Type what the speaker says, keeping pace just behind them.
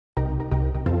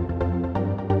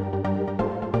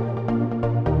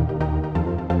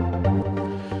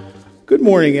Good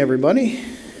morning, everybody.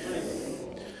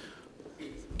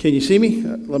 Can you see me?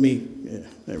 Yeah,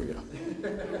 there we go.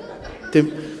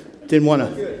 Didn't want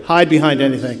to hide behind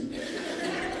anything.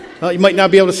 You might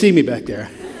not be able to see me back there.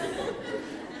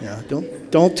 Yeah,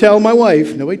 don't tell my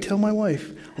wife. Nobody tell my wife.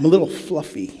 I'm a little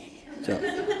fluffy. So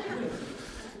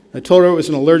I told her it was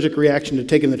an allergic reaction to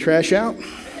taking the trash out.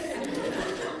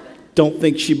 Don't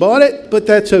think she bought it, but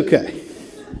that's okay.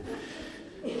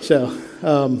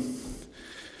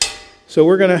 So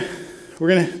we're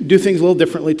gonna do things a little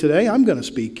differently today. I'm gonna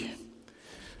speak.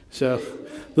 So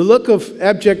the look of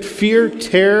abject fear,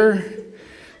 terror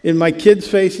in my kids'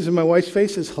 faces and my wife's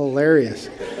face is hilarious.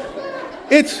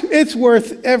 It's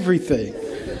worth everything.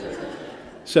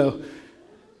 So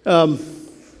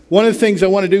one of the things I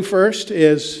want to do first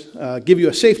is give you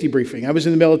a safety briefing. I was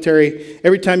in the military.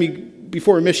 Every time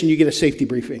before a mission, you get a safety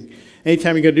briefing.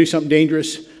 Anytime you're going to do something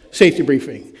dangerous, safety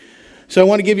briefing. So I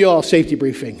want to give you all a safety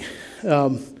briefing.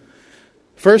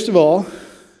 First of all,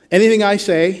 anything I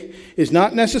say is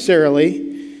not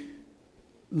necessarily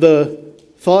the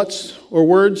thoughts or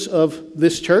words of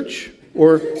this church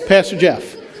or Pastor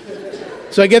Jeff.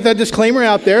 So I get that disclaimer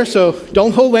out there, so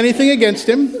don't hold anything against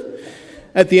him.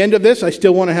 At the end of this, I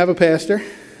still want to have a pastor,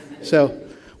 so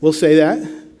we'll say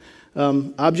that.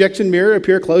 Objects in mirror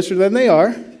appear closer than they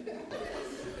are.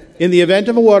 In the event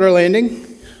of a water landing,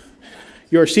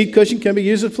 your seat cushion can be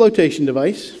used as a flotation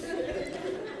device.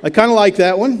 I kind of like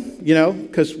that one,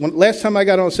 because last time I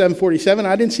got on a 747,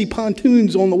 I didn't see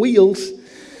pontoons on the wheels.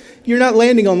 You're not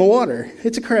landing on the water.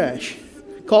 It's a crash.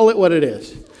 Call it what it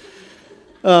is.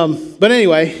 But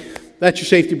anyway, that's your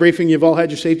safety briefing. You've all had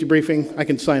your safety briefing. I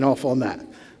can sign off on that.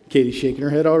 Katie's shaking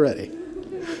her head already.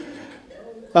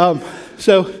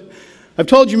 So I've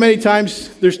told you many times,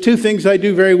 there's two things I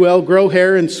do very well, grow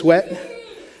hair and sweat.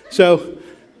 So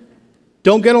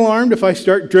don't get alarmed if I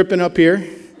start dripping up here.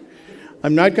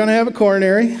 I'm not going to have a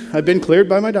coronary. I've been cleared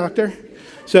by my doctor.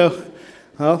 So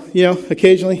I'll,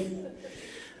 occasionally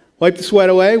wipe the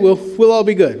sweat away. We'll all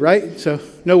be good, right? So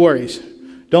no worries.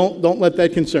 Don't let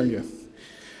that concern you.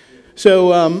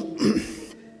 So I'm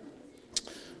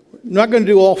not going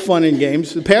to do all fun and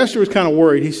games. The pastor was kind of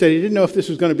worried. He said he didn't know if this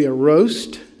was going to be a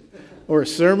roast or a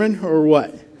sermon or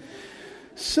what.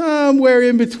 Somewhere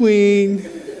in between.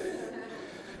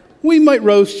 We might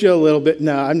roast you a little bit.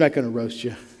 No, I'm not going to roast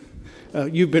you.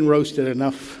 You've been roasted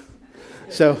enough,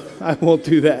 so I won't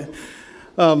do that.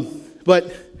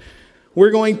 But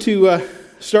we're going to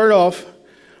start off.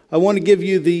 I want to give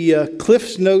you the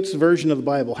Cliff's Notes version of the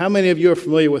Bible. How many of you are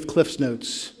familiar with Cliff's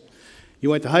Notes? You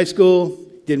went to high school,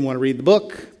 didn't want to read the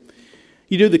book.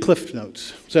 You do the Cliff's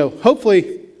Notes. So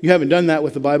hopefully you haven't done that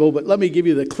with the Bible, but let me give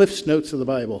you the Cliff's Notes of the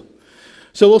Bible.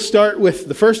 So we'll start with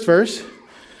the first verse,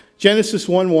 Genesis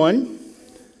 1:1.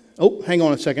 Oh, hang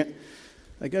on a second.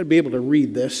 I got to be able to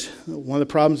read this. One of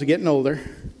the problems of getting older.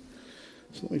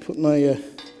 So let me put my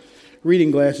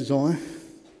reading glasses on.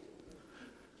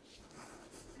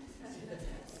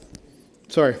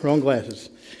 Sorry, wrong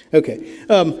glasses. Okay.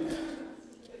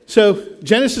 So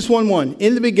Genesis 1:1.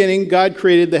 In the beginning, God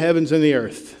created the heavens and the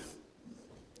earth.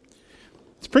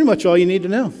 It's pretty much all you need to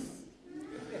know.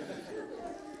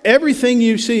 Everything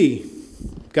you see,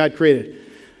 God created.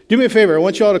 Do me a favor. I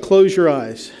want you all to close your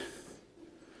eyes.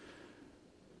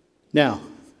 Now,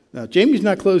 Jamie's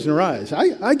not closing her eyes.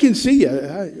 I can see you.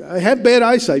 I have bad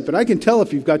eyesight, but I can tell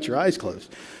if you've got your eyes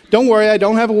closed. Don't worry, I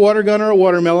don't have a water gun or a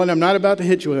watermelon. I'm not about to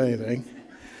hit you with anything.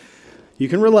 You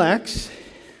can relax.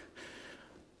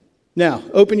 Now,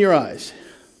 open your eyes.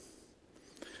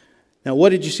 Now,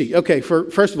 what did you see? Okay,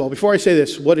 first of all, before I say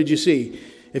this, what did you see?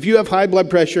 If you have high blood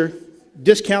pressure,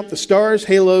 discount the stars,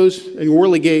 halos, and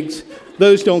whirligigs.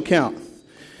 Those don't count.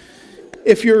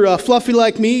 If you're fluffy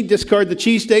like me, discard the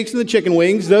cheesesteaks and the chicken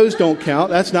wings. Those don't count.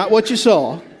 That's not what you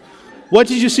saw. What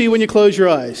did you see when you closed your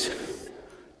eyes?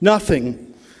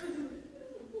 Nothing.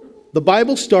 The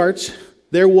Bible starts,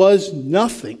 there was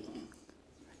nothing.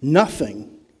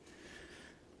 Nothing.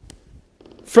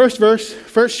 First verse,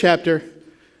 first chapter,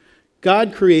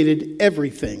 God created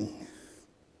everything.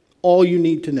 All you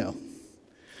need to know.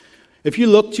 If you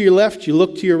look to your left, you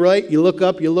look to your right, you look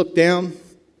up, you look down,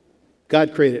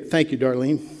 God created it. Thank you,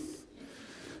 Darlene.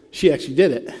 She actually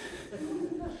did it.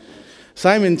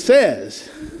 Simon says,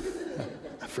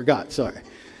 I forgot, sorry.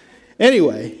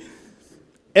 Anyway,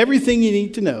 everything you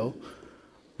need to know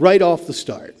right off the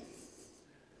start.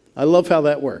 I love how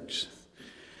that works.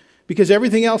 Because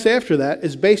everything else after that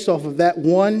is based off of that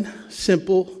one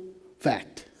simple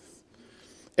fact.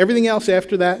 Everything else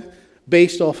after that,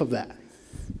 based off of that.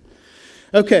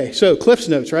 Okay, so Cliff's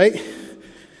Notes, right?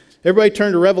 Everybody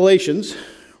turn to Revelations.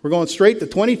 We're going straight to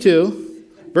 22,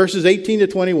 verses 18 to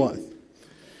 21.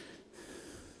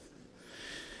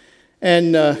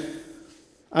 And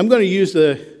I'm going to use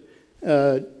the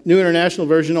New International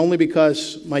Version only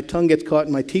because my tongue gets caught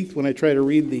in my teeth when I try to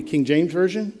read the King James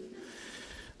Version.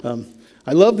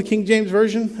 I love the King James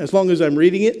Version as long as I'm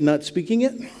reading it and not speaking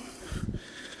it.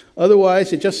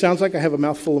 Otherwise, it just sounds like I have a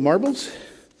mouthful of marbles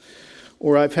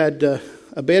or I've had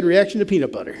a bad reaction to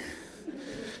peanut butter.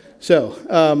 So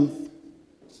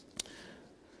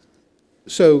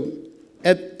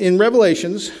in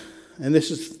Revelations, and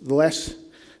this is the last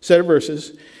set of verses,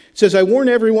 it says, I warn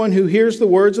everyone who hears the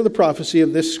words of the prophecy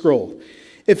of this scroll.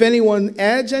 If anyone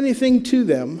adds anything to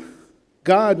them,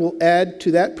 God will add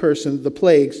to that person the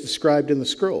plagues described in the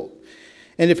scroll.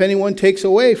 And if anyone takes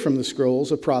away from the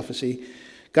scrolls of prophecy,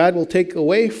 God will take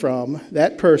away from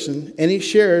that person any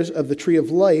shares of the tree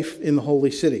of life in the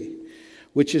holy city,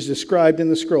 which is described in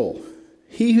the scroll.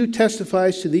 He who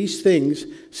testifies to these things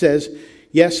says,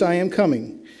 yes, I am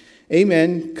coming.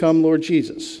 Amen. Come, Lord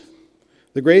Jesus.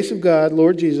 The grace of God,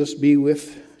 Lord Jesus, be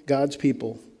with God's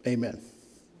people. Amen.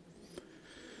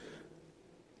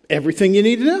 Everything you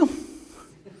need to know.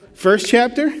 First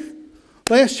chapter,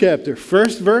 last chapter.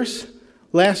 First verse,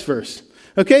 last verse.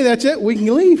 Okay, that's it. We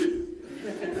can leave.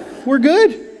 We're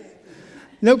good.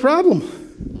 No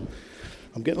problem.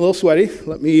 I'm getting a little sweaty.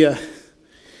 Let me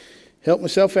help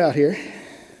myself out here.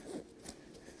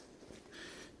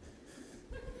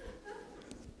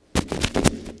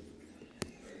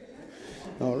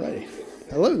 All righty.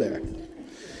 Hello there.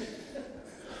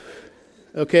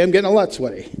 Okay, I'm getting a lot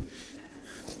sweaty.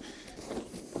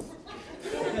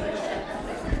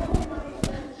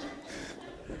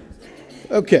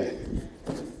 Okay.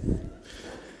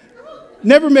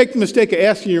 Never make the mistake of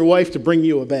asking your wife to bring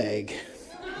you a bag.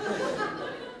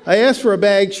 I ask for a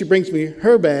bag, she brings me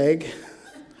her bag.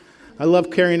 I love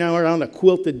carrying around a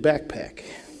quilted backpack.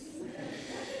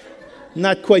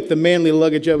 Not quite the manly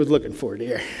luggage I was looking for,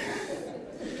 dear.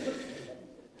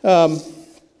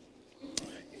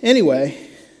 Anyway,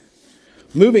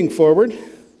 moving forward,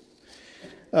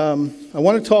 I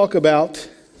want to talk about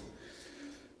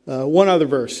one other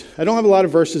verse. I don't have a lot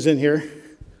of verses in here.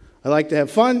 I like to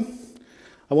have fun.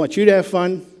 I want you to have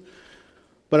fun.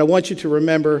 But I want you to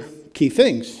remember key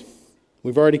things.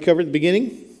 We've already covered the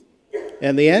beginning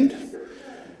and the end.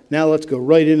 Now let's go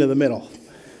right into the middle.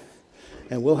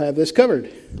 And we'll have this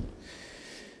covered.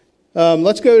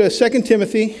 Let's go to 2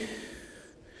 Timothy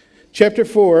chapter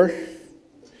 4.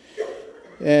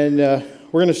 And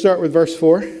we're going to start with verse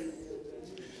 4.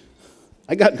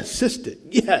 I got an assistant.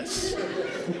 Yes.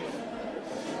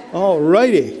 All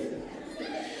righty.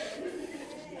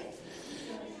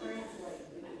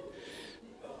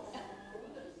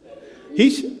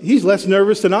 He's less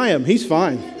nervous than I am. He's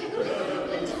fine.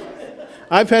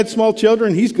 I've had small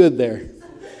children. He's good there.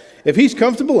 If he's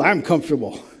comfortable, I'm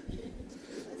comfortable.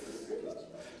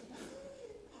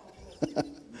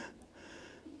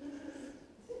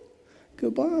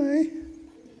 Goodbye.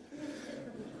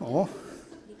 Oh.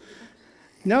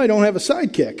 Now I don't have a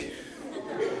sidekick.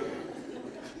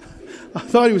 I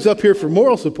thought he was up here for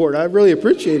moral support. I really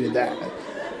appreciated that.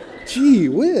 Gee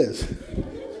whiz.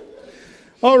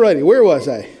 All righty, where was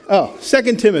I? Oh,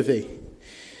 2 Timothy.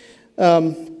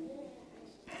 2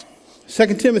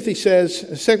 Timothy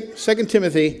says, 2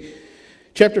 Timothy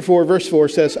chapter 4, verse 4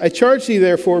 says, I charge thee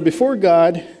therefore before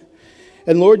God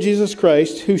and Lord Jesus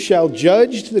Christ, who shall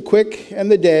judge the quick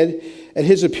and the dead at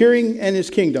his appearing and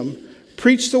his kingdom,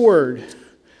 preach the word.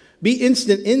 Be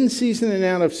instant in season and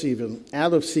out of season.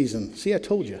 Out of season. See, I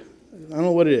told you. I don't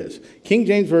know what it is. King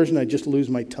James Version, I just lose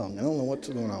my tongue. I don't know what's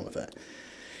going on with that.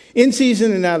 In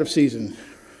season and out of season.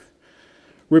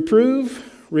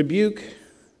 Reprove, rebuke,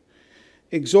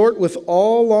 exhort with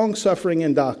all longsuffering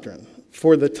and doctrine.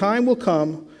 For the time will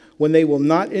come when they will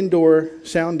not endure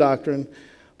sound doctrine,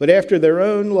 but after their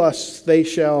own lusts they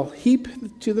shall heap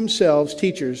to themselves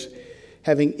teachers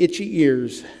having itchy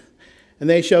ears. And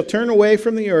they shall turn away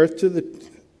from the earth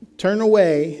turn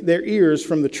away their ears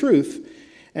from the truth,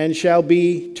 and shall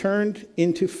be turned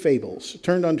unto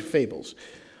fables.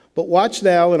 But watch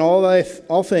thou in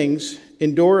all things,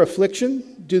 endure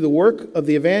affliction, do the work of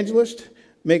the evangelist,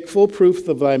 make full proof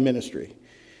of thy ministry.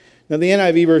 Now the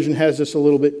NIV version has this a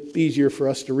little bit easier for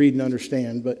us to read and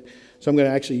understand, so I'm going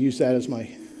to actually use that as my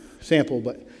sample.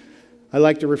 But I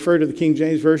like to refer to the King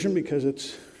James Version because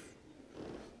it's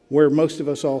where most of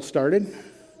us all started.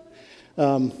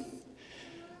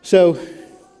 So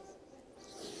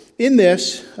in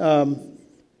this,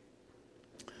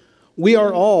 we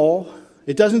are all,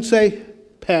 it doesn't say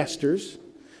pastors,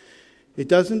 it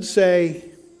doesn't say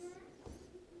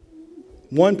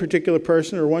one particular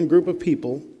person or one group of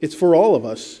people, it's for all of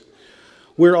us.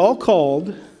 We're all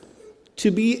called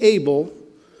to be able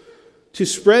to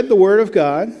spread the word of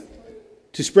God,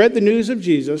 to spread the news of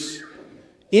Jesus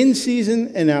in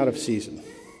season and out of season.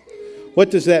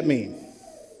 What does that mean?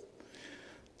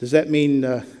 Does that mean,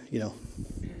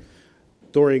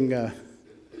 during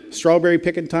strawberry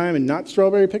picking time and not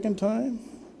strawberry picking time?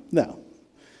 No.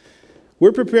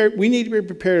 We're prepared. We need to be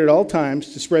prepared at all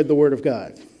times to spread the word of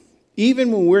God,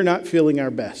 even when we're not feeling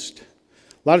our best.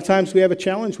 A lot of times we have a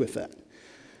challenge with that.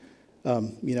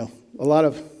 A lot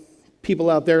of people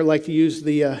out there like to use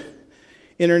the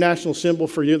international symbol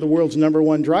for you're the world's number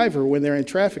one driver when they're in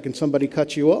traffic and somebody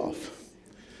cuts you off.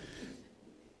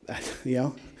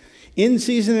 In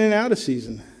season and out of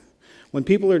season. When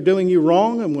people are doing you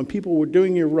wrong and when people were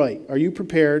doing you right, are you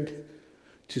prepared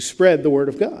to spread the word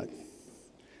of God?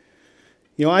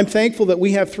 I'm thankful that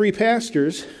we have 3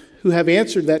 pastors who have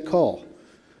answered that call,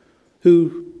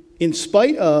 who, in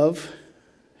spite of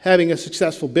having a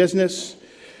successful business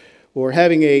or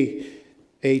having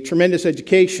a tremendous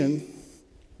education,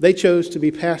 they chose to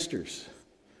be pastors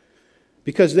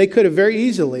because they could have very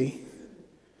easily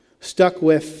stuck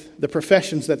with the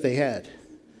professions that they had.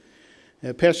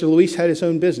 Pastor Luis had his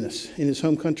own business in his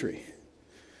home country.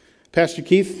 Pastor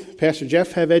Keith, Pastor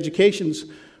Jeff have educations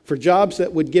for jobs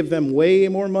that would give them way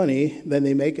more money than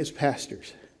they make as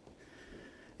pastors.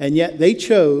 And yet they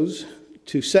chose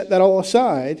to set that all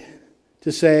aside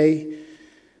to say,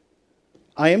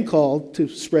 I am called to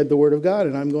spread the word of God,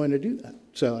 and I'm going to do that.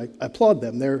 So I applaud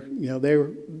them.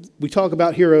 We talk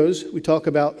about heroes. We talk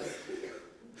about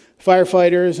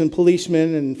firefighters and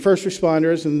policemen and first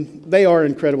responders, and they are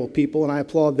incredible people, and I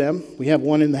applaud them. We have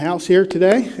one in the house here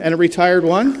today, and a retired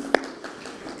one,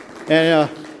 and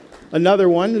another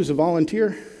one who's a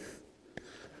volunteer.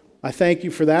 I thank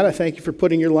you for that. I thank you for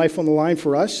putting your life on the line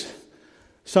for us.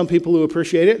 Some people who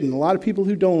appreciate it, and a lot of people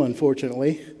who don't,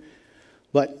 unfortunately.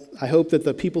 But I hope that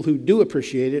the people who do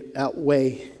appreciate it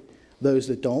outweigh those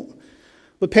that don't.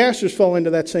 But pastors fall into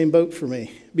that same boat for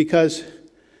me, because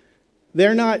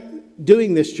they're not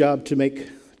doing this job to make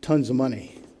tons of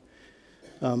money.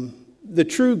 The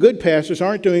true good pastors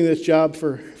aren't doing this job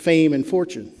for fame and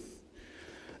fortune.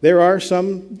 There are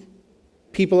some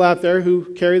people out there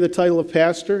who carry the title of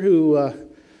pastor who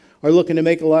are looking to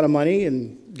make a lot of money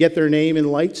and get their name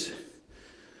in lights.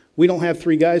 We don't have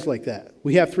 3 guys like that.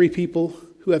 We have 3 people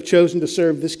who have chosen to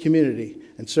serve this community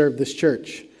and serve this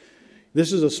church.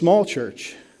 This is a small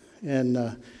church, and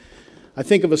I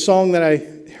think of a song that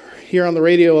I hear on the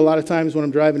radio a lot of times when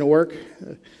I'm driving to work.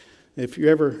 If you're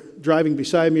ever driving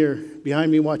beside me or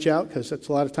behind me, watch out, because that's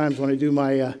a lot of times when I do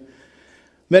my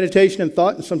meditation and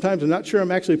thought, and sometimes I'm not sure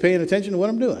I'm actually paying attention to what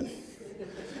I'm doing.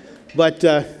 But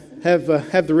have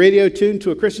the radio tuned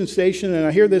to a Christian station, and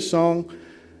I hear this song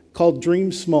called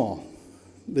Dream Small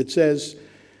that says,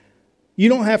 you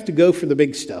don't have to go for the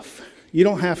big stuff. You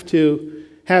don't have to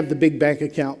have the big bank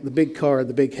account, the big car,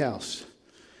 the big house.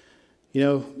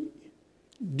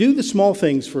 Do the small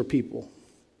things for people.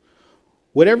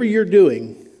 Whatever you're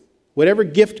doing, whatever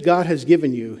gift God has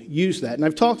given you, use that. And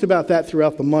I've talked about that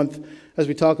throughout the month as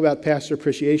we talk about pastor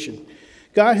appreciation.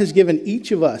 God has given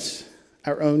each of us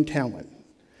our own talent.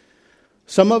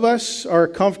 Some of us are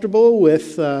comfortable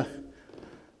with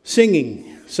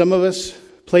singing. Some of us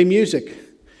play music.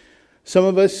 Some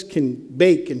of us can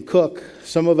bake and cook.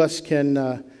 Some of us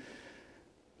can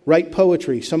write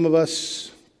poetry. Some of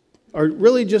us are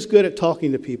really just good at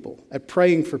talking to people, at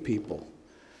praying for people.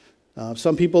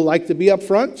 Some people like to be up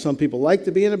front. Some people like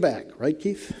to be in the back. Right,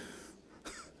 Keith?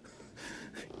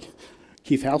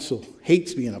 Keith Housel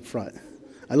hates being up front.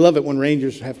 I love it when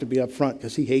Rangers have to be up front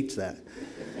because he hates that.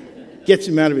 Gets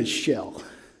him out of his shell.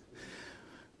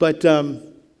 But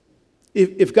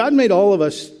if God made all of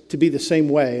us to be the same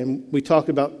way, and we talked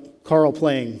about Carl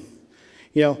playing,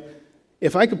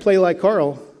 if I could play like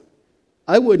Carl,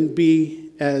 I wouldn't be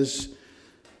as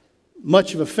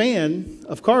much of a fan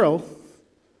of Carl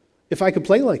if I could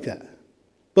play like that.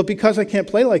 But because I can't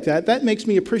play like that, that makes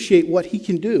me appreciate what he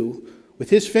can do with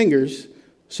his fingers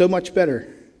so much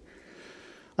better.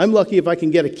 I'm lucky if I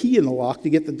can get a key in the lock to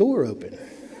get the door open.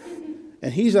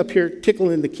 And he's up here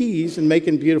tickling the keys and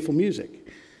making beautiful music.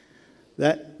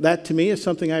 That to me is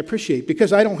something I appreciate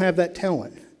because I don't have that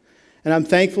talent. And I'm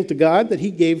thankful to God that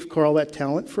he gave Carl that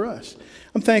talent for us.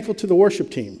 I'm thankful to the worship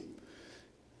team.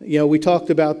 We talked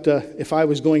about if I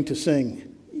was going to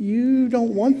sing. You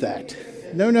don't want that.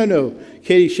 No.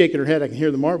 Katie's shaking her head. I can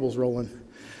hear the marbles rolling.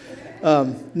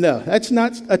 No, that's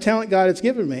not a talent God has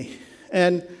given me.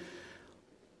 And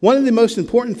one of the most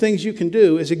important things you can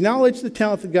do is acknowledge the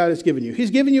talent that God has given you. He's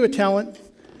given you a talent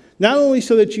not only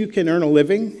so that you can earn a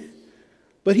living,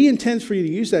 but he intends for you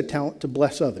to use that talent to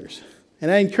bless others. And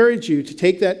I encourage you to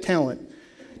take that talent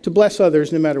to bless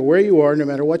others no matter where you are, no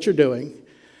matter what you're doing,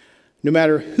 no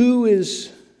matter who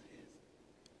is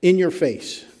in your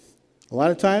face. A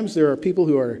lot of times there are people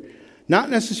who are not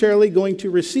necessarily going to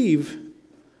receive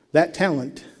that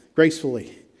talent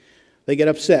gracefully. They get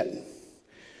upset.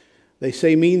 They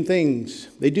say mean things.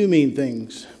 They do mean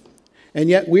things. And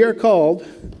yet we are called,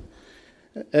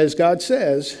 as God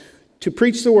says, to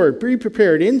preach the word. Be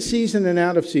prepared in season and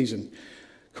out of season.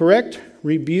 Correct,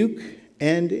 rebuke,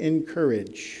 and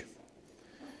encourage.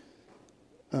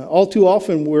 All too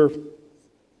often we're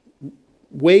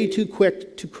way too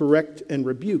quick to correct and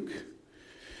rebuke,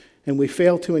 and we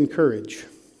fail to encourage.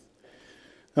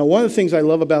 Now, one of the things I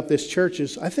love about this church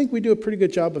is I think we do a pretty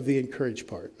good job of the encourage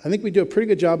part. I think we do a pretty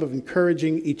good job of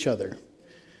encouraging each other.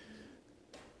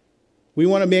 We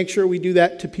want to make sure we do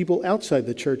that to people outside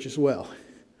the church as well,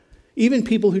 even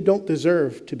people who don't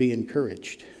deserve to be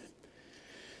encouraged.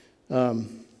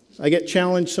 I get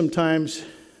challenged sometimes,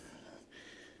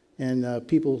 and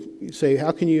people say,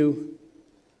 how can you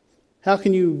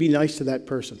be nice to that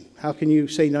person? How can you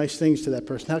say nice things to that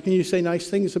person? How can you say nice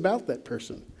things about that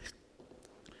person?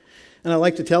 And I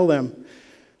like to tell them,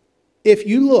 if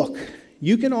you look,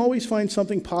 you can always find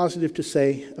something positive to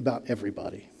say about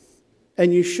everybody.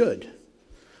 And you should.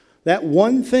 That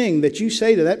one thing that you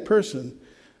say to that person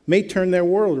may turn their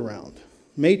world around,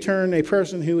 may turn a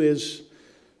person who is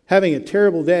having a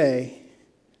terrible day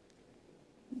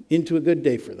into a good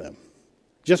day for them.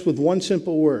 Just with one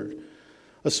simple word.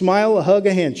 A smile, a hug,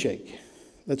 a handshake.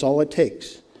 That's all it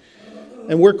takes.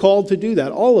 And we're called to do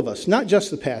that, all of us, not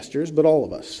just the pastors, but all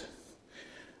of us.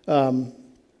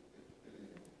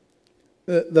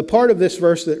 The part of this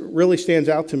verse that really stands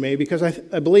out to me, because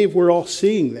I believe we're all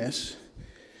seeing this,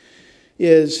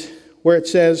 is where it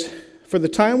says, "For the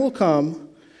time will come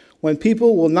when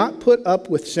people will not put up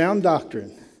with sound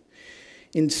doctrine.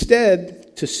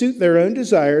 Instead, to suit their own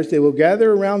desires, they will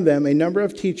gather around them a number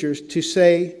of teachers to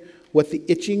say what the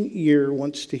itching ear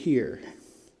wants to hear."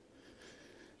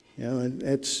 You know, and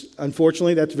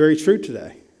unfortunately, that's very true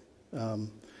today.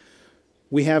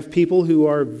 We have people who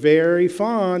are very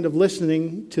fond of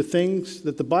listening to things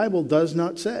that the Bible does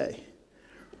not say.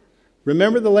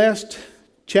 Remember the last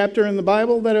chapter in the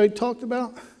Bible that I talked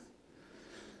about?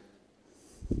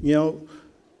 You know,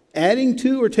 adding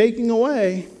to or taking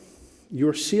away,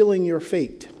 you're sealing your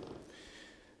fate.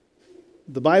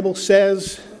 The Bible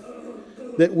says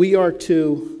that we are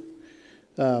to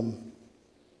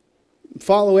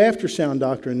follow after sound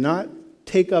doctrine, not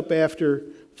take up after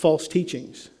false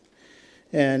teachings.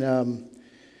 And,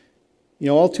 you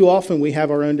know, all too often we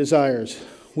have our own desires.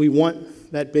 We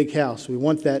want that big house. We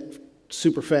want that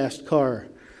super fast car.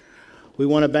 We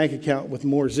want a bank account with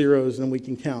more zeros than we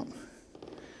can count.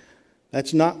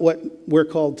 That's not what we're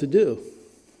called to do.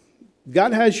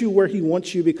 God has you where He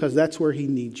wants you because that's where He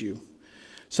needs you.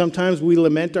 Sometimes we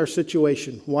lament our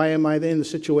situation. Why am I in the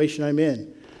situation I'm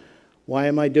in? Why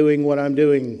am I doing what I'm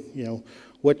doing? You know,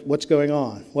 what's going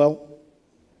on? Well,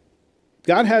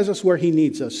 God has us where He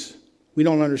needs us. We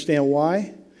don't understand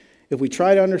why. If we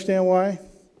try to understand why,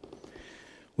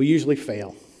 we usually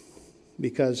fail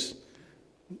because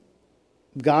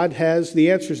God has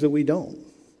the answers that we don't.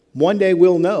 One day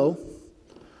we'll know,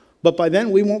 but by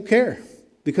then we won't care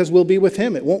because we'll be with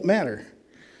Him. It won't matter.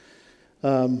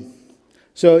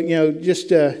 So, you know,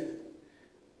 just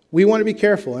we want to be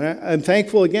careful. And I'm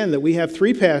thankful again that we have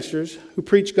 3 pastors who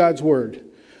preach God's word,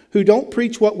 who don't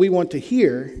preach what we want to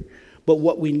hear, but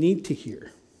what we need to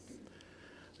hear.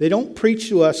 They don't preach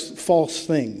to us false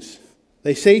things.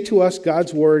 They say to us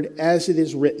God's word as it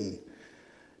is written,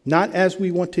 not as we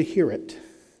want to hear it.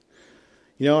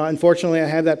 You know, unfortunately, I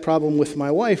have that problem with my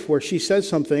wife where she says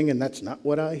something and that's not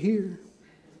what I hear.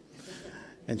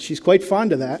 And she's quite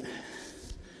fond of that.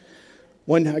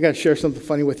 I got to share something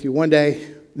funny with you. One day,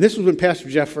 this was when Pastor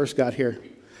Jeff first got here.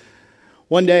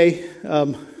 One day,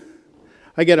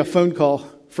 I get a phone call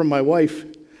from my wife.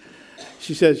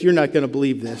 She says, "You're not going to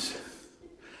believe this.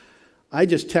 I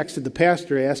just texted the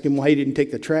pastor to ask him why he didn't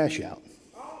take the trash out."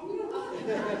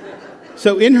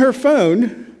 So in her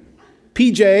phone,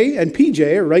 PJ and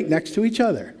PJ are right next to each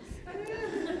other.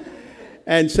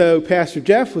 And so Pastor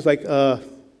Jeff was like, I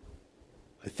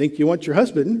think you want your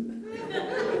husband.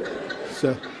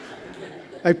 So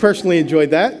I personally enjoyed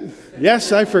that.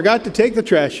 Yes, I forgot to take the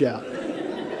trash out.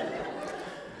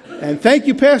 And thank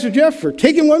you, Pastor Jeff, for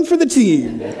taking one for the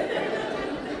team.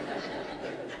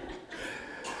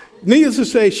 Needless to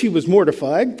say, she was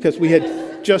mortified because we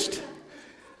hadn't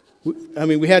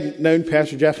known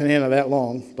Pastor Jeff and Hannah that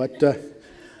long, but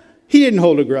he didn't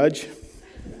hold a grudge.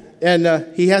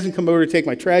 And he hasn't come over to take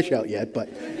my trash out yet, but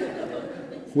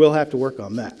we'll have to work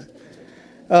on that.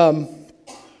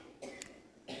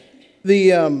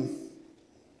 The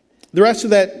rest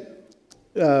of that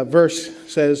verse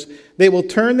says, they will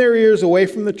turn their ears away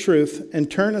from the truth and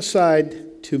turn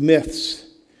aside to myths.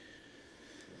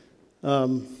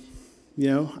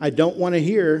 I don't want to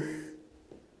hear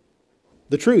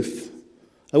the truth.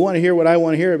 I want to hear what I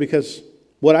want to hear because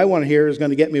what I want to hear is going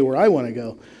to get me where I want to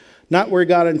go. Not where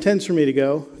God intends for me to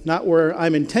go, not where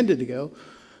I'm intended to go.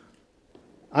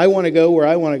 I want to go where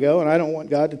I want to go, and I don't want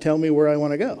God to tell me where I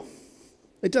want to go.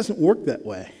 It doesn't work that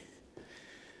way.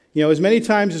 As many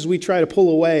times as we try to pull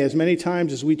away, as many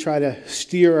times as we try to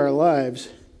steer our lives,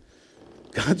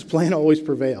 God's plan always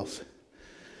prevails.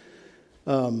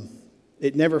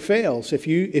 It never fails. If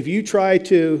you try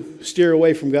to steer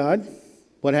away from God,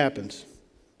 what happens?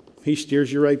 He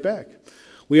steers you right back.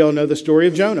 We all know the story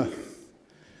of Jonah.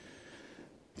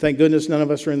 Thank goodness none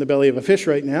of us are in the belly of a fish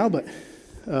right now, but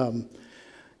I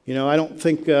don't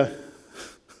think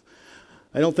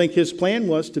his plan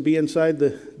was to be inside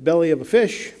the belly of a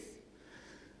fish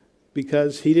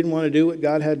because he didn't want to do what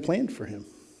God had planned for him.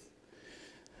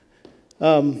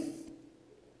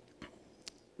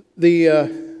 The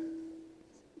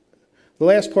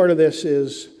last part of this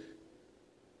is,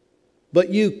 but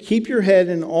you keep your head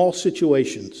in all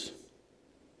situations.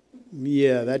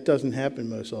 Yeah, that doesn't happen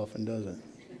most often, does it?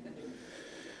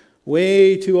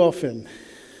 Way too often.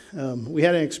 We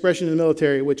had an expression in the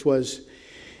military which was,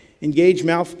 engage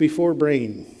mouth before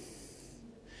brain.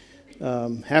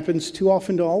 Happens too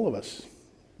often to all of us,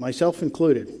 myself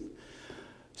included.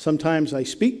 Sometimes I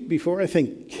speak before I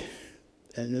think.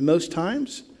 And in most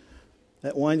times,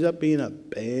 that winds up being a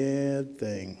bad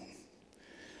thing.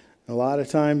 A lot of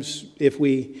times, if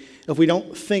we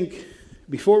don't think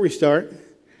before we start,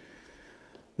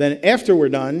 then after we're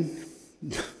done,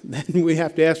 then we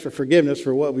have to ask for forgiveness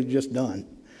for what we've just done.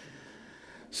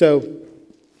 So,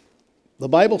 the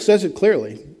Bible says it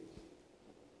clearly.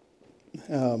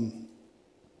 The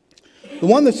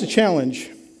one that's a challenge,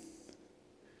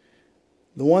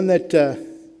 the one that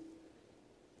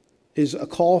is a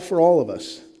call for all of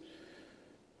us.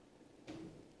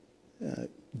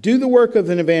 Do the work of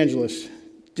an evangelist.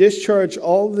 Discharge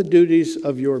all the duties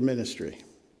of your ministry.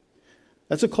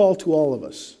 That's a call to all of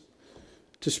us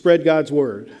to spread God's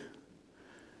word.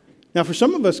 Now, for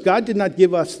some of us, God did not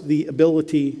give us the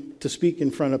ability to speak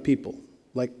in front of people.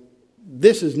 Like,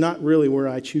 this is not really where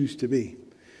I choose to be.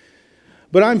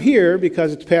 But I'm here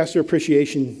because it's Pastor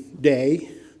Appreciation Day,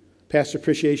 Pastor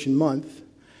Appreciation Month,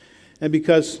 and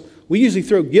because we usually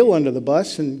throw Gil under the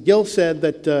bus, and Gil said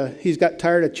that he's got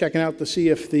tired of checking out to see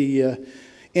if the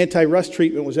anti-rust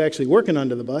treatment was actually working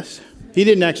under the bus. He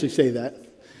didn't actually say that.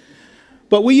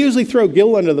 But we usually throw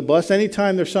Gil under the bus.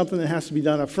 Anytime there's something that has to be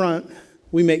done up front,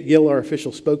 we make Gil our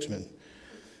official spokesman.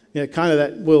 Kind of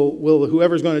that, will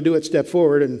whoever's going to do it step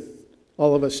forward, and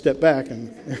all of us step back.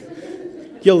 And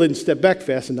Gil didn't step back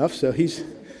fast enough, so he's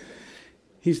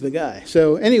the guy.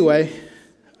 So anyway,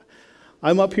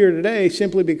 I'm up here today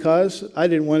simply because I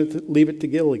didn't want to leave it to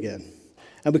Gil again.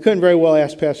 And we couldn't very well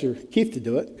ask Pastor Keith to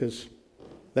do it, because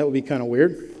that would be kind of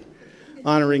weird,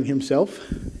 honoring himself.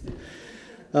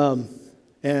 We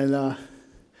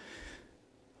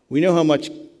know how much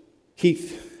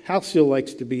Keith Halsfield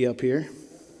likes to be up here.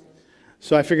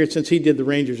 So I figured since he did the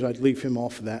Rangers, I'd leave him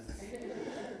off of that.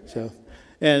 So,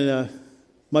 and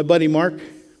my buddy Mark,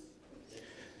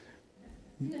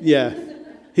 yeah,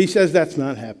 he says that's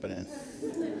not happening.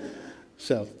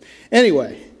 So,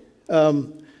 anyway, I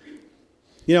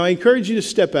encourage you to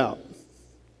step out.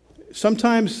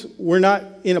 Sometimes we're not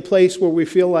in a place where we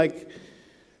feel like,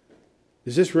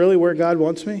 is this really where God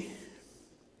wants me?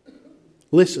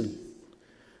 Listen.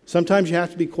 Sometimes you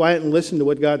have to be quiet and listen to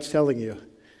what God's telling you.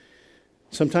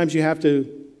 Sometimes you have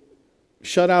to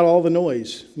shut out all the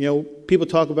noise. People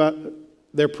talk about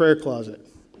their prayer closet.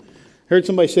 I heard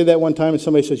somebody say that one time, and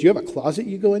somebody says, you have a closet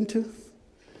you go into?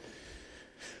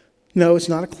 No, it's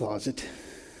not a closet.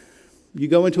 You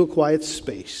go into a quiet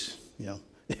space.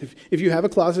 If you have a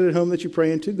closet at home that you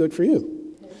pray into, good for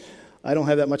you. I don't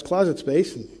have that much closet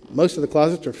space, and most of the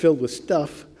closets are filled with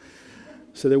stuff.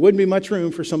 So there wouldn't be much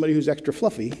room for somebody who's extra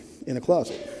fluffy in a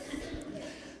closet.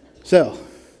 So,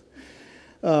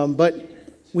 but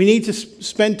we need to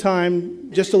spend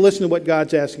time just to listen to what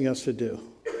God's asking us to do.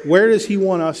 Where does He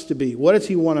want us to be? What does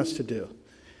He want us to do?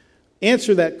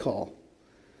 Answer that call.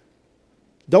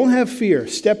 Don't have fear.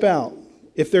 Step out.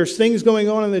 If there's things going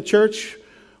on in the church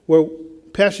where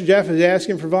Pastor Jeff is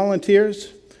asking for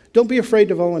volunteers, don't be afraid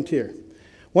to volunteer.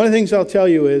 One of the things I'll tell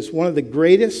you is one of the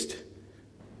greatest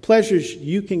pleasures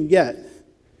you can get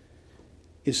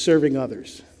is serving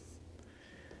others.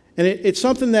 And it's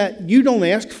something that you don't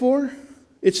ask for.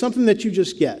 It's something that you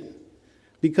just get.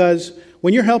 Because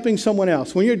when you're helping someone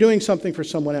else, when you're doing something for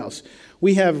someone else,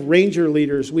 we have ranger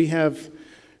leaders, we have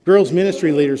girls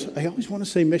ministry leaders. I always want to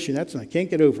say mission. I can't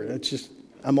get over it. It's just,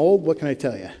 I'm old. What can I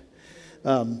tell you?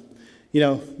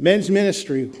 Men's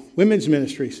ministry, women's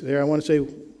ministries. There, I want to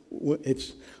say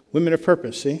it's women of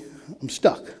purpose. See, I'm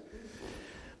stuck.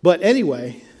 But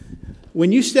anyway,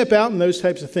 when you step out in those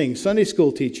types of things, Sunday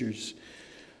school teachers,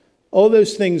 all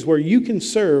those things where you can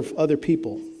serve other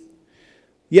people.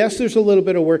 Yes, there's a little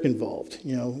bit of work involved.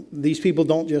 These people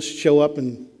don't just show up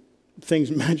and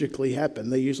things magically happen.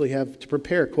 They usually have to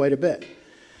prepare quite a bit.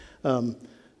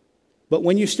 But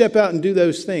when you step out and do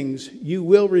those things, you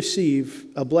will receive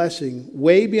a blessing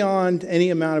way beyond any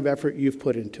amount of effort you've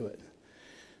put into it.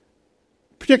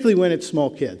 Particularly when it's small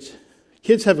kids.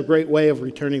 Kids have a great way of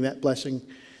returning that blessing,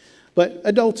 but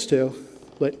adults too.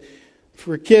 But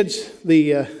for kids,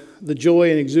 the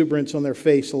joy and exuberance on their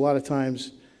face a lot of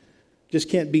times just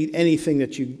can't beat anything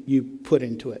that you put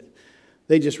into it.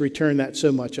 They just return that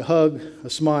so much. A hug, a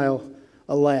smile,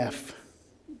 a laugh,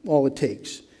 all it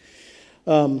takes.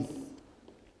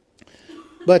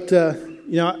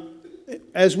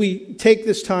 As we take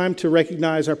this time to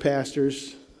recognize our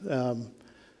pastors,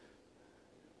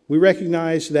 we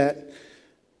recognize that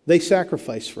they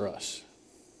sacrifice for us,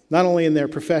 not only in their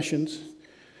professions,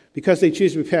 because they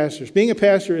choose to be pastors. Being a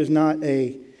pastor is not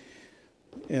a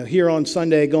here on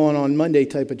Sunday, going on Monday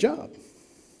type of job.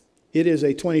 It is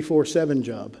a 24/7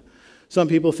 job. Some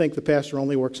people think the pastor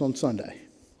only works on Sunday.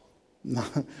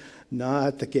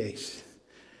 Not the case.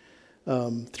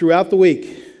 Throughout the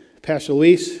week, Pastor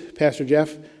Luis, Pastor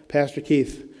Jeff, Pastor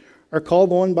Keith are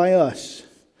called on by us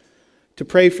to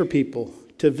pray for people,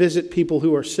 to visit people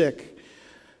who are sick,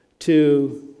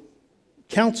 to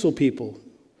counsel people.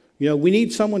 We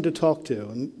need someone to talk to,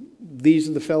 and these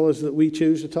are the fellows that we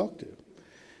choose to talk to.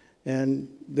 And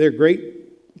they're great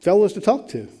fellows to talk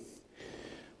to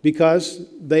because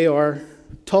they are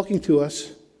talking to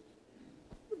us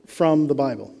from the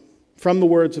Bible, from the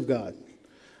words of God.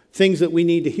 Things that we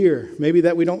need to hear, maybe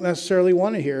that we don't necessarily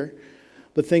want to hear,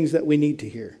 but things that we need to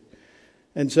hear.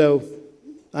 And so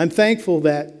I'm thankful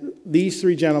that these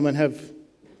three gentlemen have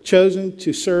chosen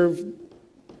to serve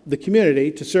the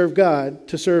community, to serve God,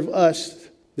 to serve us,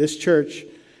 this church.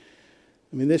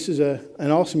 This is an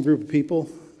awesome group of people,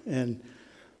 and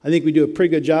I think we do a pretty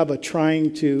good job of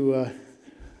trying to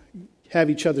have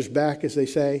each other's back, as they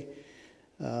say.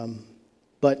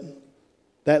 But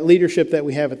that leadership that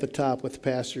we have at the top with the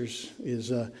pastors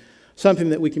is something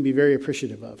that we can be very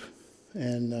appreciative of.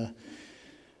 And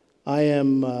I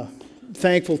am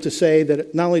thankful to say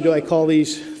that not only do I call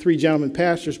these three gentlemen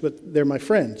pastors, but they're my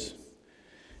friends.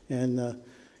 And, a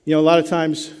lot of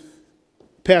times,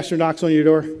 pastor knocks on your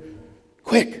door,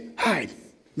 quick, hide.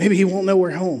 Maybe he won't know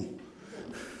we're home.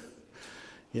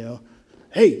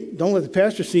 Hey, don't let the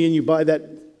pastor see you buy that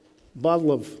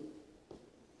bottle of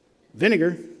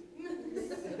vinegar.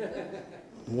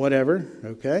 Whatever,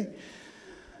 okay?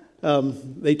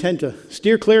 They tend to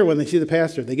steer clear when they see the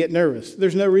pastor. They get nervous.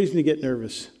 There's no reason to get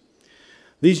nervous.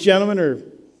 These gentlemen are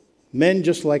men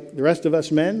just like the rest of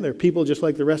us men. They're people just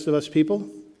like the rest of us people.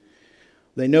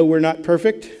 They know we're not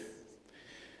perfect,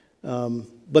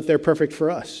 but they're perfect for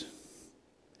us.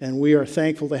 And we are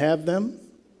thankful to have them.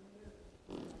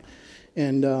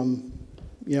 And,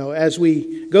 as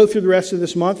we go through the rest of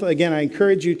this month, again, I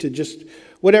encourage you to just,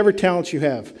 whatever talents you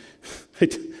have.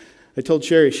 I told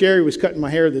Sherry was cutting my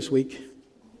hair this week.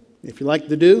 If you like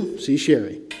the do, see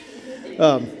Sherry.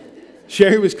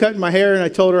 Sherry was cutting my hair, and I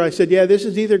told her, I said, yeah, this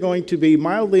is either going to be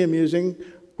mildly amusing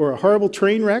or a horrible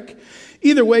train wreck.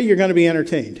 Either way, you're going to be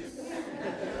entertained.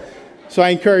 So I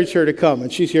encouraged her to come,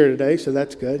 and she's here today, so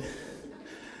that's good.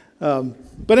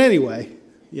 But anyway,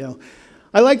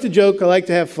 I like to joke. I like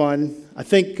to have fun. I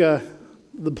think the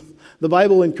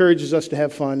Bible encourages us to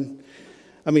have fun.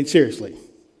 Seriously.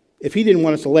 If he didn't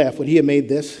want us to laugh, would he have made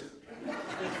this?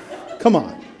 Come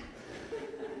on.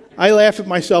 I laugh at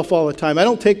myself all the time. I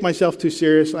don't take myself too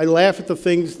serious. I laugh at the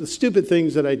stupid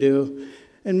things that I do.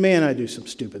 And man, I do some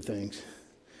stupid things.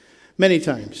 Many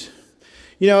times.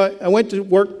 I went to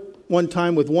work one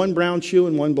time with one brown shoe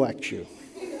and one black shoe.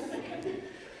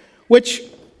 Which,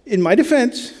 in my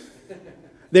defense,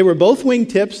 they were both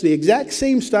wingtips, the exact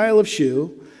same style of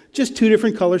shoe, just two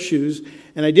different color shoes.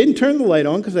 And I didn't turn the light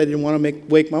on because I didn't want to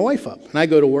wake my wife up. And I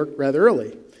go to work rather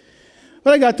early.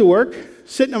 But I got to work,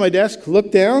 sitting at my desk,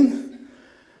 looked down.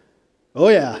 Oh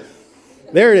yeah,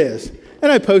 there it is.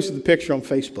 And I posted the picture on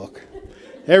Facebook.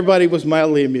 Everybody was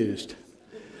mildly amused.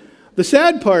 The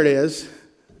sad part is,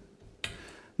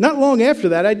 not long after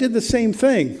that, I did the same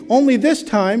thing. Only this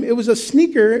time, it was a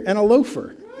sneaker and a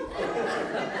loafer.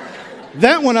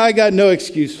 That one I got no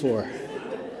excuse for.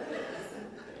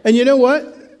 And you know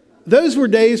what? Those were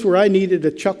days where I needed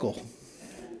a chuckle.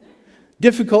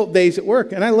 Difficult days at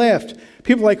work, and I laughed.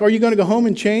 People were like, are you going to go home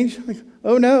and change? I'm like,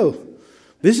 oh no,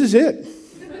 this is it.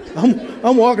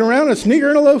 I'm walking around in a sneaker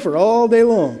and a loafer all day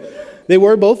long. They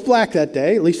were both black that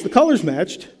day, at least the colors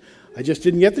matched. I just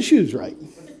didn't get the shoes right.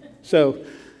 So,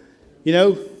 you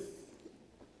know,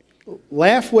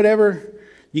 laugh whatever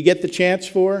you get the chance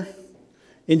for.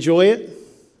 Enjoy it,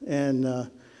 and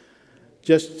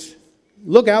just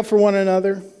look out for one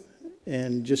another,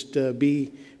 and just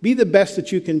be the best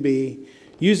that you can be.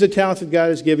 Use the talents that God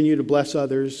has given you to bless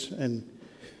others, and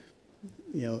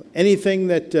you know, anything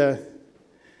that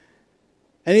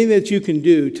you can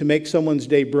do to make someone's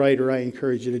day brighter, I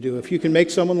encourage you to do. If you can make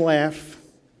someone laugh,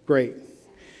 great.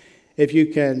 If you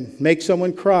can make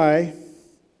someone cry,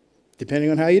 depending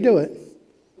on how you do it,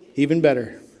 even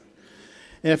better.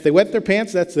 And if they wet their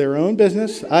pants, that's their own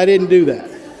business. I didn't do that.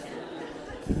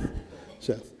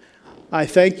 So I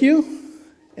thank you.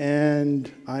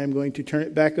 And I'm going to turn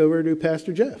it back over to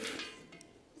Pastor Jeff.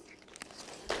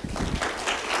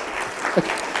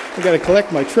 I got to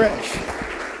collect my trash.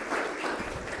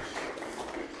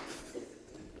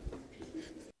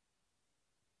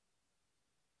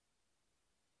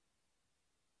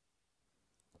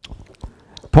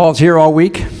 Paul's here all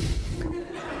week.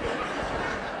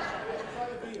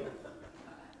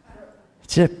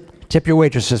 Tip your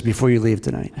waitresses before you leave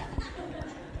tonight.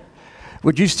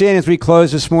 Would you stand as we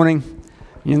close this morning?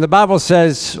 You know, the Bible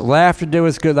says, laughter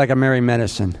doeth good like a merry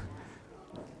medicine.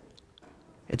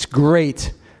 It's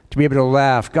great to be able to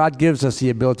laugh. God gives us the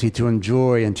ability to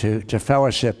enjoy and to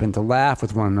fellowship and to laugh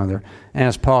with one another. And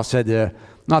as Paul said, to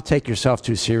not take yourself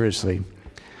too seriously.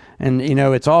 And, you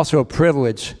know, it's also a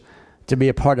privilege to be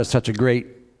a part of such a great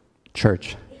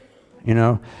church. You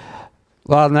know,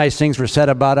 a lot of nice things were said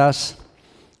about us.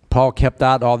 Paul kept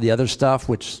out all the other stuff,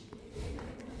 which...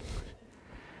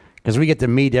 because we get to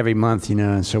meet every month, you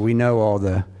know, and so we know all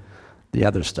the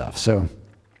other stuff. So,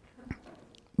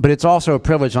 but it's also a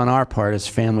privilege on our part as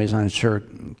families. I'm sure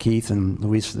Keith and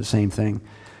Luis are the same thing.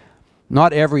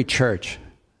 Not every church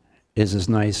is as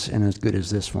nice and as good as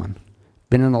this one.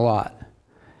 Been in a lot.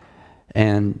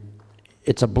 And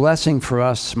it's a blessing for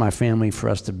us, my family, for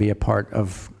us to be a part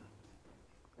of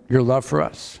your love for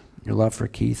us, your love for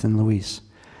Keith and Luis.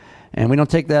 And we don't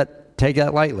take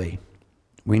that lightly.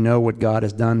 We know what God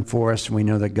has done for us. We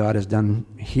know that God has done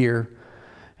here.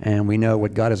 And we know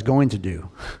what God is going to do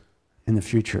in the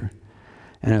future.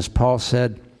 And as Paul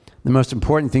said, the most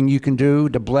important thing you can do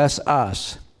to bless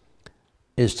us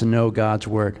is to know God's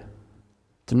word,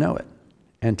 to know it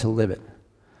and to live it.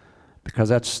 Because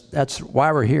that's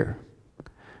why we're here.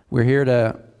 We're here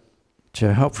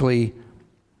to hopefully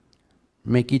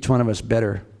make each one of us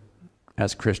better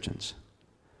as Christians,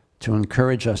 to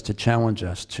encourage us, to challenge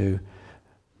us, to,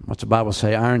 what's the Bible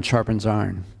say? Iron sharpens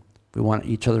iron. We want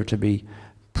each other to be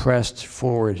pressed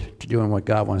forward to doing what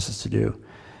God wants us to do.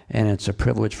 And it's a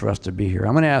privilege for us to be here.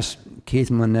 I'm going to ask Keith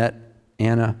and Lynette,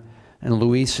 Anna, and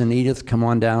Luis and Edith, come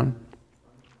on down.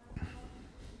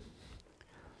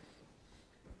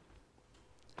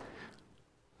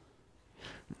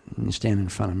 And you stand in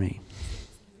front of me.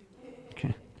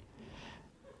 Okay.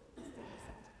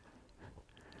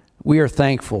 We are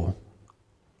thankful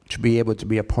to be able to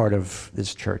be a part of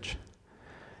this church.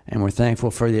 And we're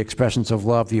thankful for the expressions of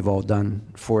love you've all done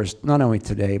for us, not only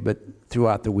today, but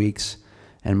throughout the weeks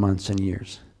and months and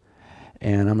years.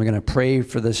 And I'm going to pray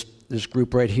for this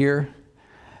group right here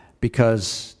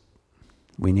because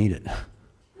we need it.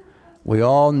 We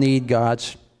all need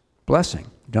God's blessing,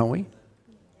 don't we?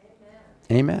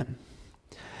 Amen.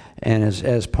 And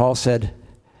as Paul said,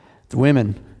 the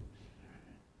women,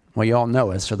 well, you all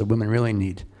know it, so the women really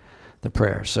need the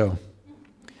prayer. So,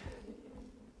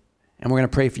 and we're going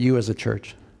to pray for you as a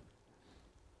church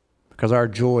because our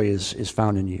joy is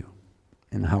found in you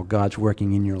and how God's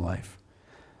working in your life.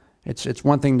 It's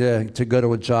one thing to go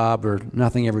to a job or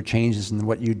nothing ever changes and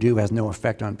what you do has no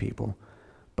effect on people.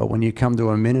 But when you come to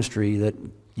a ministry that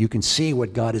you can see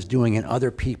what God is doing in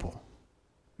other people,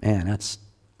 man, that's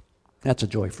a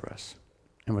joy for us.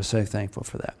 And we're so thankful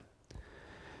for that.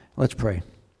 Let's pray.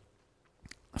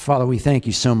 Father, we thank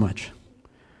you so much.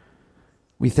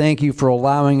 We thank you for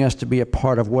allowing us to be a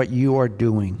part of what you are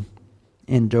doing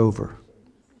in Dover.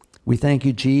 We thank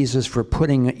you, Jesus, for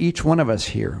putting each one of us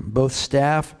here, both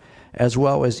staff as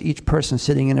well as each person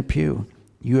sitting in a pew.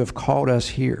 You have called us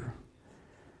here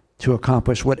to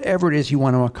accomplish whatever it is you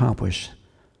want to accomplish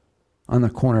on the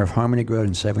corner of Harmony Road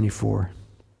and 74.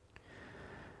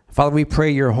 Father, we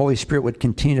pray your Holy Spirit would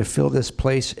continue to fill this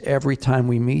place every time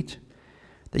we meet,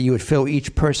 that you would fill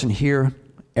each person here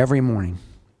every morning,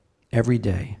 every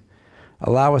day.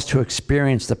 Allow us to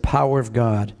experience the power of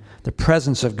God, the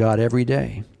presence of God every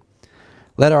day.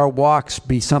 Let our walks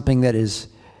be something that is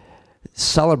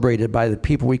celebrated by the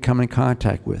people we come in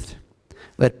contact with.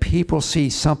 Let people see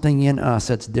something in us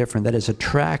that's different, that is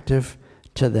attractive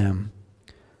to them,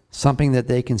 something that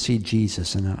they can see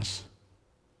Jesus in us.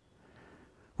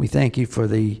 We thank you for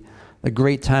the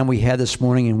great time we had this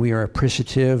morning, and we are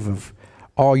appreciative of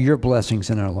all your blessings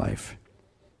in our life.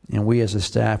 And we as a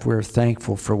staff, we're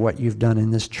thankful for what you've done in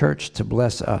this church to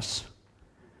bless us.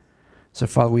 So,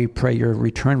 Father, we pray your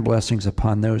return blessings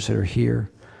upon those that are here.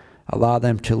 Allow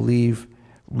them to leave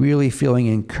really feeling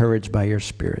encouraged by your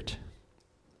Spirit.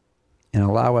 And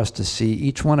allow us to see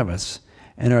each one of us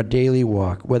in our daily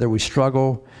walk, whether we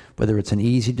struggle, whether it's an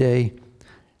easy day,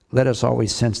 let us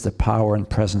always sense the power and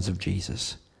presence of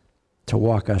Jesus to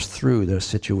walk us through those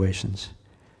situations.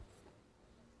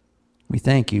 We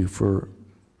thank you for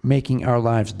making our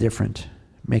lives different,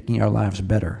 making our lives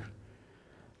better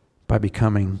by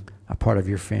becoming a part of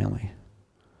your family.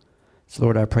 So,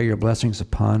 Lord, I pray your blessings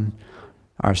upon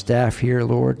our staff here,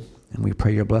 Lord, and we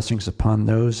pray your blessings upon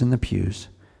those in the pews.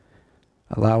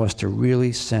 Allow us to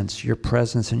really sense your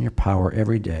presence and your power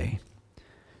every day.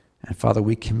 And Father,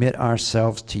 we commit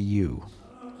ourselves to you.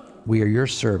 We are your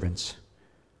servants.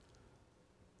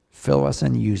 Fill us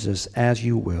and use us as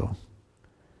you will.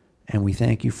 And we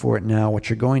thank you for it now, what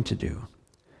you're going to do.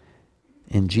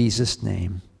 In Jesus'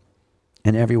 name.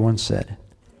 And everyone said,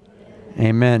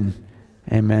 Amen.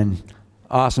 Amen.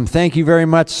 Awesome. Thank you very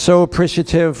much. So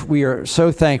appreciative. We are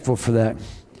so thankful for that.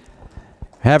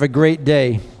 Have a great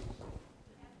day.